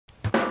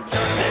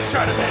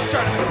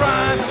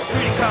ShartimusPrime,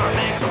 reading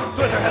comics,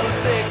 toys are hella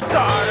sick,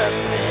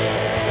 Shartimus.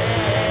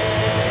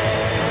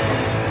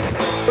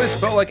 Always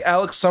felt like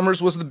Alex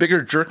Summers was the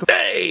bigger jerk.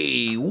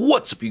 Hey,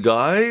 what's up you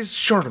guys?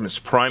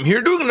 ShartimusPrime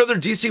here, doing another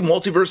DC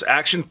Multiverse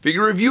action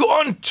figure review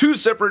on two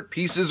separate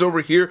pieces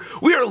over here.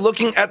 We are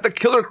looking at the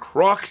Killer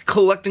Croc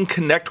Collect and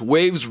Connect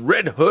Waves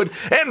Red Hood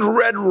and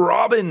Red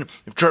Robin.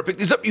 If you try to pick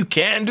these up, you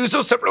can do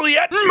so separately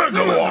at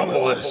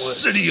Megalopolis,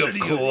 City of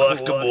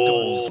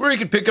Collectibles, where you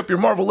can pick up your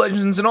Marvel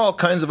Legends and all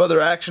kinds of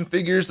other action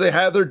figures. They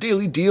have their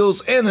daily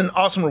deals and an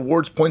awesome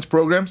rewards points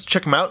programs.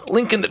 Check them out,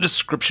 link in the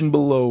description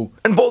below.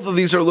 And both of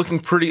these are looking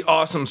pretty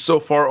awesome so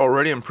far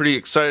already. I'm pretty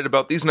excited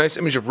about these. Nice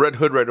image of Red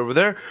Hood right over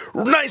there.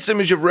 Nice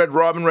image of Red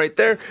Robin right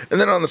there.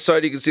 And then on the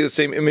side you can see the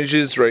same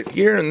images right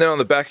here. And then on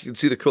the back you can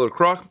see the Killer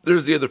Croc.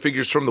 There's the other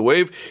figures from the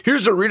wave.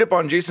 Here's a read-up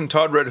on Jason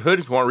Todd Red Hood.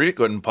 If you want to read it,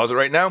 go ahead and pause it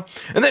right now.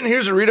 And then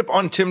here's a read-up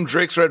on Tim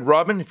Drake's Red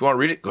Robin. If you want to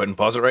read it, go ahead and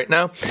pause it right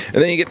now. And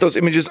then you get those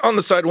images on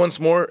the side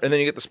once more. And then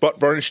you get the spot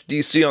varnish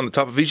DC on the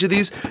top of each of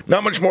these.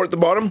 Not much more at the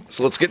bottom.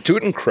 So let's get to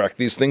it and crack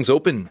these things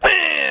open.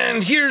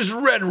 And here's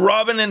Red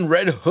Robin and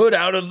Red Hood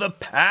out of the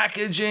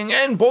packaging,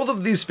 and both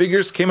of these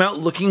figures came out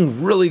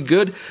looking really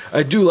good.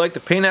 I do like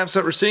the paint apps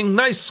that we're seeing,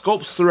 nice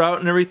sculpts throughout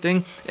and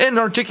everything, and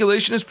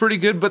articulation is pretty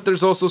good, but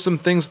there's also some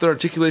things with the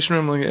articulation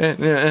I'm like,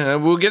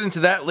 we'll get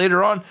into that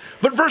later on.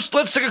 But first,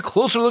 let's take a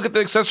closer look at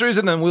the accessories,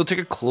 and then we'll take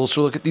a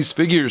closer look at these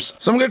figures.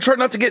 So I'm going to try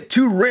not to get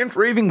too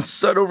rant-raving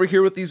sud over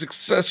here with these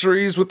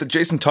accessories with the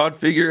Jason Todd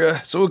figure,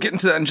 so we'll get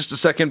into that in just a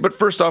second. But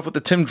first off, with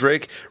the Tim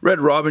Drake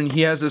Red Robin,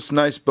 he has this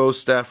nice bow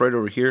staff right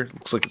over here.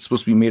 Looks like it's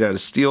supposed to be made out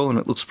of steel, and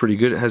it looks pretty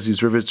good. It has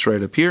these rivets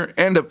right up here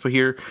and up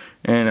here,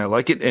 and I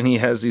like it. And he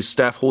has these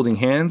staff holding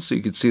hands, so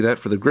you can see that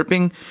for the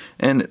gripping,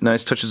 and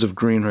nice touches of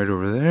green right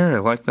over there. I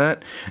like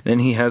that. And then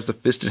he has the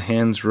fisted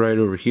hands right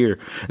over here.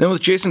 And then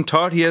with Jason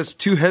Todd, he has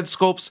two head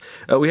sculpts.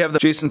 We have the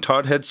Jason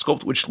Todd head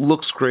sculpt, which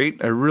looks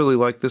great. I really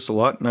like this a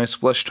lot. Nice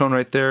flesh tone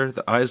right there.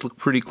 The eyes look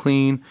pretty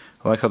clean.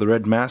 I like how the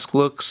red mask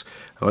looks.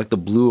 I like the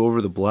blue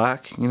over the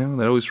black, you know,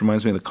 that always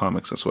reminds me of the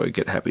comics. That's why I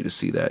get happy to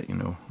see that, you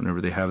know,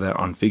 whenever they have that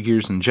on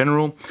figures in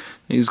general.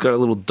 He's got a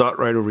little dot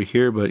right over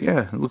here, but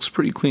yeah, it looks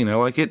pretty clean. I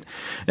like it.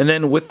 And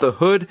then with the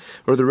hood,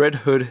 or the Red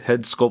Hood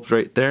head sculpt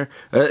right there,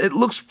 it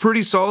looks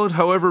pretty solid.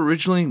 However,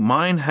 originally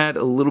mine had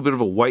a little bit of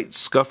a white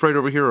scuff right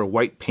over here, or a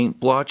white paint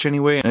blotch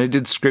anyway, and I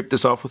did scrape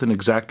this off with an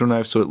X-Acto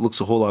knife, so it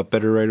looks a whole lot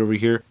better right over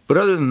here. But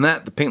other than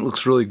that, the paint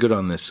looks really good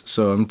on this,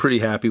 so I'm pretty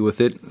happy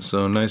with it.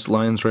 So nice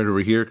lines right over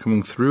here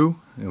coming through.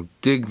 I'll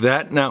dig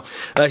that. Now,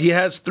 he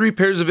has three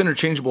pairs of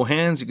interchangeable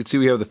hands. You can see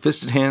we have the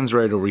fisted hands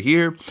right over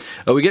here.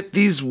 We get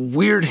these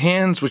weird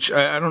hands, which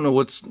I don't know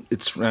what's,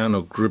 I don't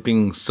know,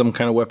 gripping some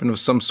kind of weapon of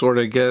some sort,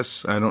 I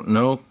guess. I don't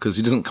know, because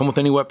he doesn't come with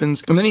any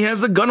weapons. And then he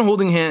has the gun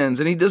holding hands,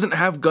 and he doesn't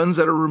have guns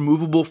that are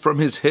removable from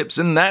his hips,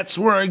 and that's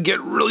where I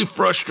get really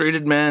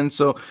frustrated, man.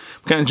 So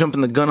I'm kind of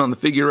jumping the gun on the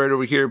figure right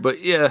over here,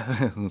 but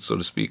yeah, so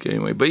to speak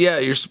anyway. But yeah,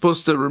 you're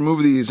supposed to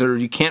remove these, or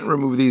you can't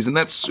remove these, and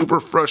that's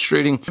super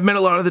frustrating. I've met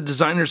a lot of the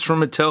designers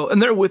from Mattel,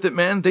 and they're with it,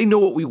 man. They know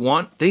what we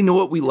want, they know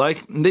what we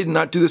like, and they did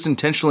not do this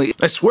intentionally.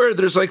 I swear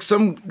there's like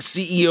some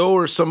CEO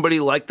or somebody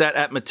like that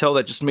at Mattel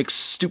that just makes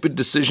stupid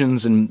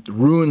decisions and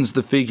ruins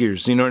the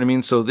figures, you know what I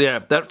mean? So yeah,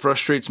 that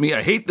frustrates me.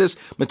 I hate this.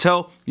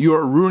 Mattel, you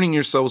are ruining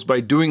yourselves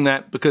by doing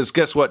that, because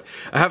guess what?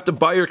 I have to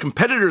buy your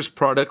competitors'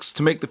 products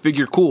to make the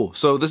figure cool.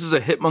 So this is a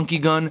Hit Monkey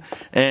gun,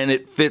 and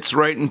it fits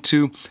right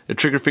into the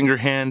trigger finger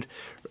hand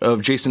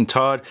of Jason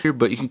Todd here,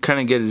 but you can kind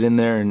of get it in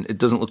there and it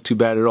doesn't look too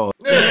bad at all.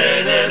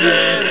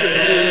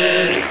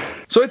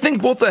 So I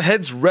think both the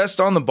heads rest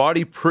on the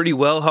body pretty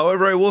well.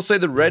 However, I will say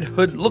the Red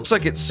Hood looks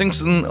like it sinks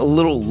in a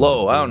little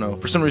low. I don't know,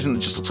 for some reason it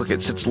just looks like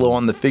it sits low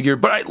on the figure,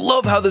 but I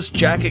love how this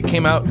jacket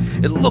came out.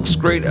 It looks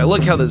great. I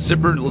like how the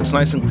zipper looks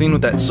nice and clean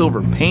with that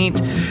silver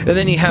paint, and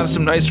then you have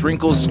some nice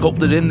wrinkles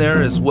sculpted in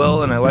there as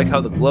well, and I like how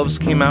the gloves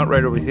came out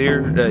right over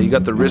here. You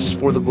got the wrists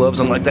for the gloves,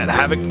 unlike that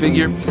Havoc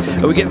figure.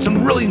 We get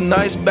some really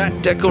nice back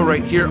deco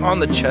right here on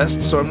the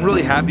chest, so I'm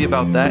really happy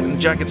about that. And the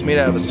jacket's made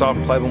out of a soft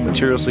pliable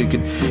material, so you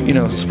could, you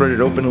know, spread it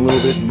open a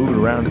little bit and move it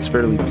around. It's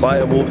fairly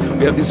pliable.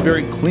 We have these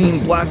very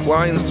clean black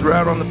lines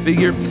throughout on the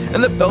figure,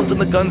 and the belt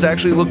and the guns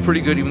actually look pretty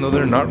good, even though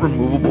they're not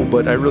removable,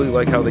 but I really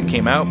like how they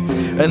came out.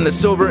 And the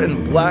silver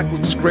and black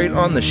looks great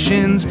on the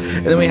shins,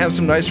 and then we have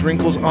some nice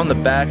wrinkles on the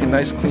back and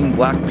nice clean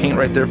black paint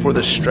right there for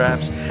the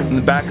straps, and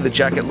the back of the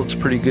jacket looks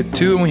pretty good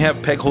too, and we have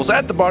peg holes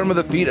at the bottom of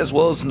the feet as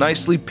well as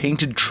nicely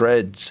painted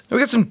treads. We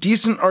got some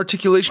decent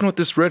articulation with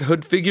this Red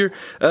Hood figure.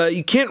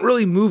 You can't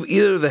really move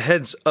either of the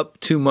heads up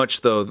too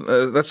much though.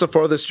 That's the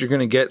farthest you're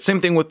going to get. Same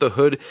thing with the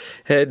hood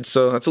head,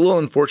 so that's a little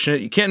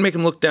unfortunate. You can make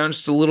them look down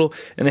just a little,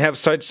 and they have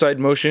side-to-side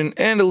motion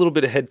and a little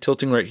bit of head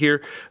tilting right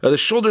here. The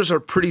shoulders are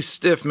pretty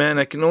stiff, man.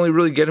 I can only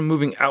really get them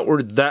moving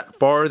outward that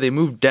far. They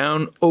move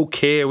down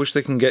okay. I wish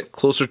they can get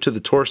closer to the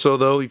torso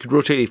though. You could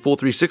rotate a full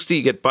 360,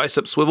 you get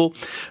bicep swivel.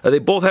 They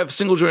both have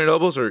single jointed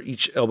elbows, or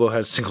each elbow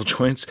has single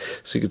joints,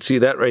 so you can see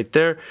that right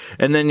there.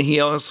 And then he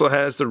also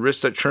has the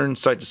wrists that turn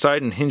side to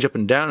side and hinge up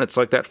and down. It's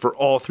like that for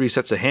all three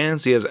sets of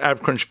hands. He has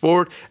ab crunch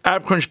forward,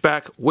 ab crunch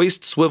back,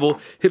 waist swivel, swivel,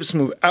 hips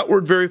move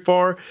outward very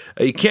far.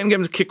 You can't get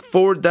him to kick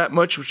forward that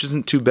much, which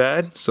isn't too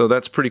bad, so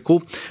that's pretty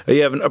cool.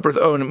 You have an upper,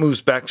 and it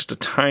moves back just a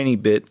tiny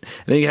bit.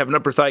 And then you have an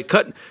upper thigh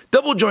cut,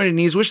 double jointed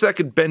knees, wish that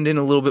could bend in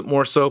a little bit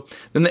more so.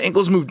 Then the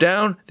ankles move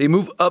down, they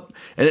move up,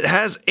 and it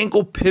has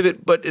ankle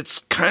pivot, but it's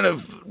kind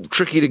of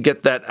tricky to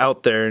get that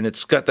out there, and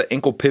it's got the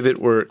ankle pivot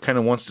where it kind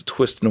of wants to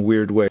twist in a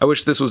weird way. I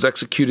wish this was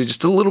executed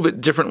just a little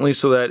bit differently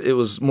so that it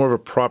was more of a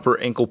proper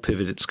ankle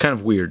pivot. It's kind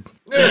of weird.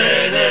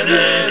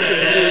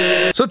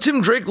 So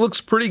Tim Drake looks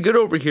pretty good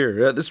over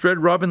here. This Red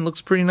Robin looks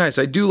pretty nice.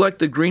 I do like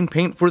the green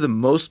paint for the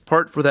most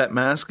part for that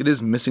mask. It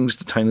is missing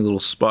just a tiny little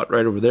spot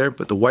right over there,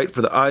 but the white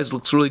for the eyes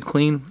looks really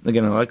clean.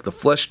 Again, I like the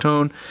flesh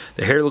tone.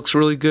 The hair looks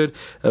really good.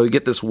 We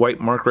get this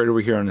white mark right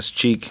over here on his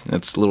cheek.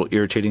 That's a little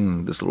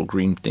irritating, this little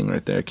green thing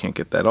right there. I can't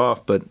get that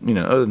off, but you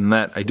know, other than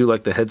that, I do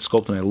like the head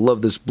sculpt, and I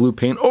love this blue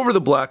paint over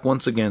the black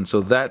once again, so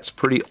that's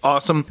pretty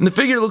awesome. And the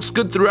figure looks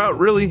good throughout,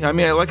 really. I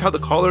mean, I like how the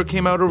collar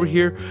came out over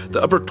here.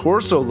 The upper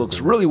torso looks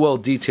really well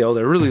detailed.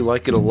 I really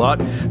like it a lot.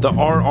 The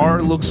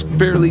RR looks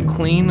fairly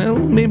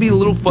clean, maybe a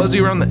little fuzzy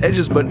around the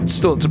edges, but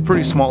still, it's a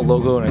pretty small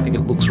logo, and I think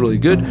it looks really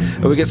good.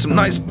 We get some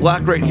nice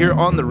black right here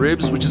on the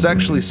ribs, which is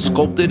actually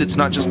sculpted. It's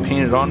not just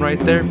painted on right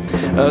there.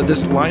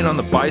 This line on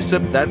the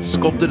bicep, that's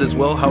sculpted as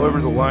well.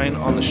 However, the line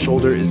on the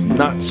shoulder is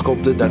not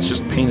sculpted. That's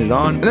just painted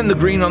on. And then the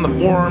green on the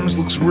forearms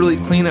looks really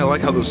clean. I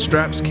like how those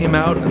straps came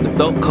out, and the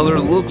belt color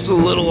looks a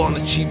little on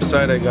the cheap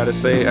side, I gotta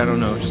say. I don't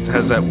know, it just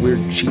has that weird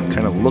cheap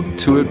kind of look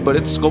to it, but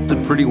it's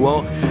sculpted pretty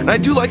well. And I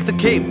do like the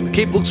cape. The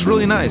cape looks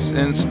really nice,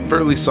 and it's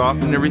fairly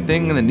soft and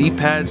everything, and the knee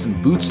pads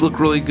and boots look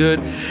really good,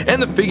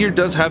 and the figure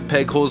does have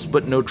peg holes,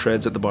 but no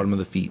treads at the bottom of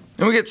the feet.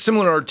 And we get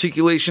similar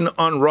articulation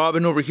on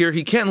Robin over here.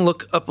 He can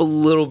look up a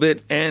little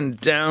bit and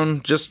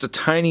down just the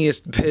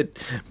tiniest bit,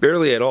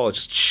 barely at all. It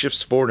just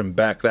shifts forward and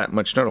back that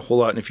much, not a whole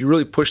lot, and if you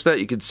really push that,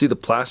 you can see the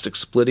plastic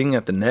splitting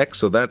at the neck,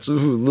 so that's a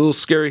little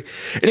scary.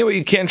 Anyway,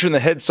 you can turn the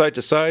head side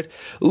to side,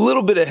 a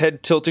little bit of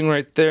head tilting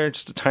right there,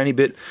 just a tiny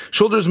bit.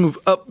 Shoulders move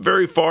up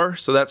very far,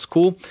 so that's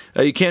cool.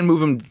 You can move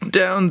them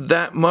down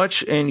that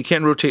much, and you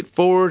can rotate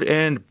forward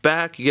and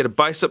back. You get a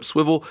bicep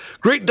swivel.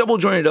 Great double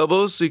jointed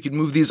elbows, so you can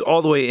move these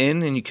all the way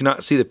in, and you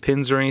cannot see the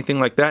pins or anything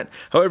like that.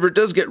 However, it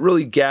does get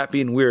really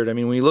gappy and weird. I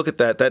mean, when you look at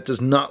that, that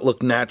does not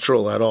look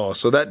natural at all.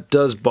 So that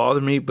does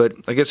bother me, but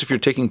I guess if you're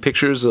taking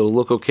pictures, it'll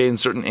look okay in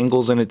certain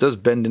angles, and it does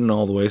bend in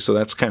all the way, so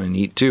that's kind of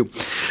neat too.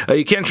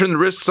 You can turn the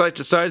wrists side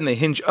to side, and they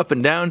hinge up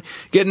and down.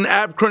 Get an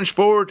ab crunch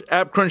forward,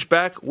 ab crunch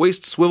back,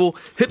 waist swivel,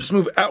 hips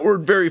move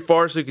outward very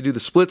far, so you can do the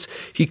splits.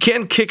 He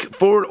can kick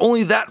forward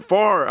only that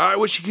far. I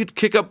wish he could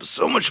kick up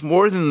so much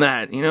more than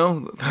that, you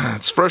know?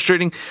 It's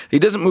frustrating. He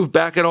doesn't move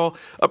back at all.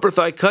 Upper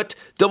thigh cut,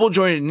 double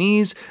jointed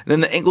knees, and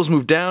then the ankles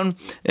move down,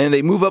 and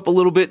they move up a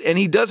little bit, and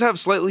he does have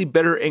slightly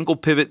better ankle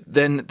pivot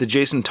than the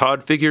Jason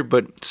Todd figure,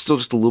 but still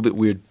just a little bit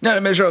weird. Now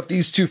to measure out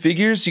these two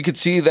figures, you can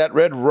see that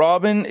Red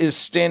Robin is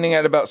standing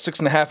at about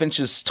 6.5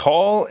 inches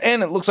tall,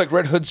 and it looks like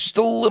Red Hood's just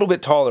a little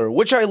bit taller,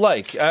 which I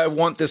like. I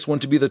want this one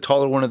to be the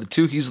taller one of the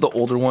two. He's the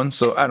older one,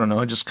 so I don't know,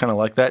 I just kind of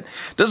like that.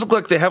 It does look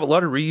like they have a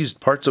lot of reused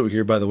parts over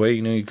here, by the way.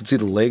 You know, you can see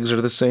the legs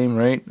are the same,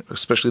 right?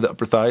 Especially the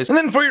upper thighs. And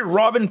then for your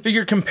Robin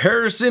figure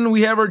comparison,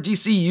 we have our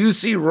DC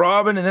UC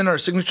Robin, and then our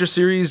signature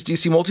series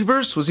DC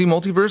Multiverse. Was he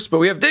Multiverse? But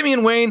we have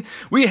Damian Wayne,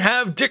 we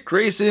have Dick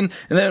Grayson,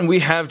 and then we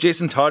have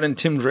Jason Todd and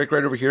Tim Drake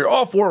right over here.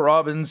 All four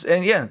Robins,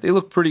 and yeah, they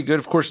look pretty good.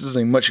 Of course, this is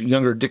a much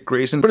younger Dick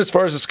Grayson, but as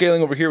far as the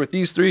scaling over here with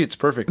these three, it's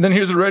perfect. And then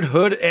here's the Red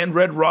Hood and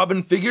Red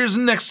Robin figures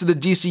next to the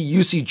DC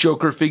UC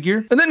Joker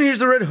figure. And then here's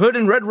the Red Hood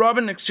and Red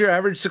Robin next to your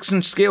average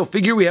 6-inch scale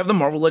figure. We have the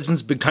Marvel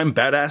Legends Big Time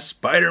Badass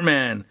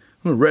Spider-Man.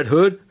 Red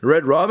Hood,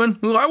 Red Robin.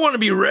 Ooh, I want to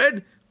be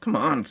red. Come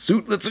on,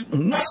 suit. Let's.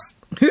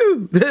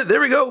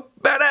 There we go.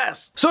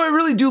 Badass. So I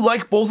really do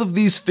like both of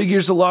these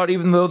figures a lot,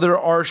 even though there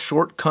are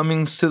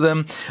shortcomings to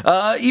them.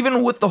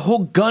 Even with the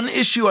whole gun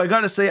issue, I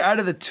gotta say, out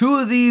of the two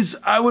of these,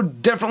 I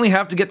would definitely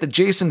have to get the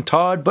Jason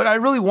Todd, but I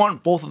really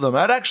want both of them.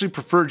 I'd actually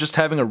prefer just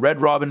having a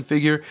Red Robin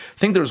figure. I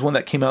think there was one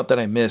that came out that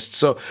I missed,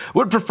 so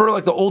would prefer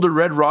like the older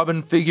Red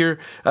Robin figure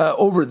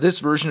over this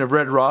version of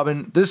Red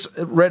Robin. This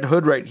Red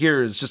Hood right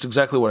here is just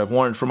exactly what I've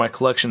wanted for my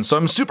collection, so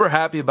I'm super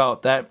happy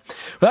about that.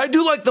 But I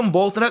do like them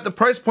both, and at the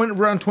price point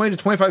of around 20 to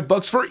 25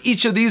 bucks for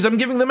each of these, I'm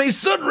giving them a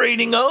SUD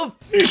rating of...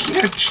 It's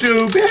not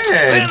too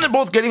bad. And they're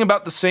both getting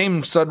about the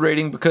same SUD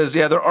rating because,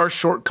 yeah, there are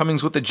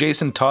shortcomings with the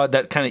Jason Todd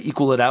that kind of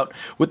equal it out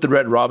with the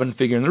Red Robin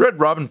figure. And the Red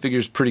Robin figure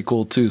is pretty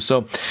cool, too.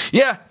 So,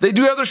 yeah, they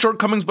do have their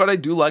shortcomings, but I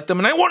do like them.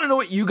 And I want to know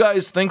what you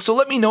guys think, so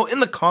let me know in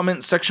the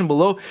comment section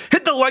below.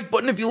 Hit the like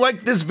button if you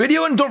liked this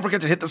video, and don't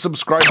forget to hit the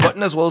subscribe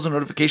button as well as the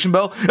notification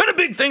bell. And a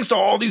big thanks to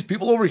all these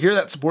people over here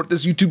that support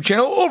this YouTube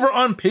channel over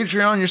on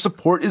Patreon. Your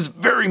support is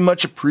very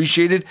much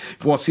appreciated. If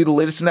you want to see the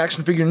latest in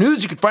action figure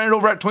news, you can find it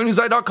over at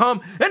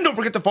toynewseye.com, and don't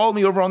forget to follow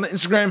me over on the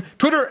Instagram,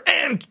 Twitter,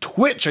 and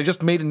Twitch. I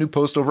just made a new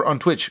post over on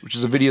Twitch, which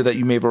is a video that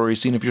you may have already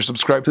seen if you're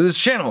subscribed to this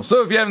channel.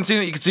 So if you haven't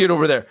seen it, you can see it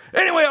over there.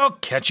 Anyway, I'll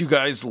catch you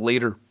guys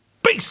later.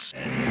 Peace!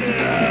 Posing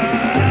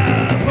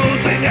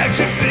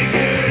action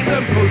figures,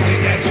 I'm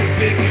posing action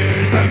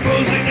figures, I'm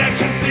posing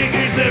action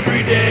figures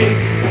every day.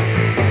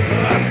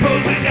 I'm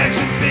posing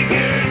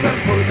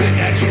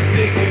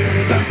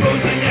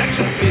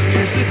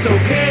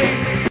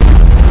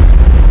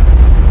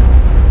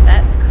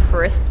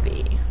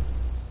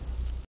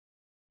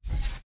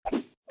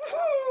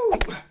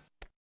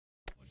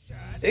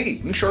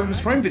hey, new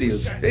Shartimus Prime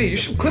videos. Hey, you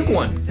should click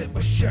one.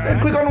 Yeah,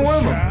 click on one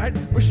of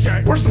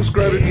them. Or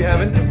subscribe if you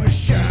haven't.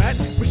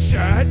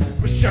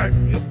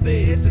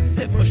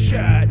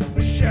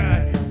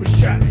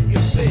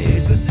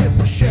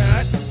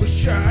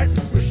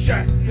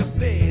 Your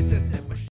face.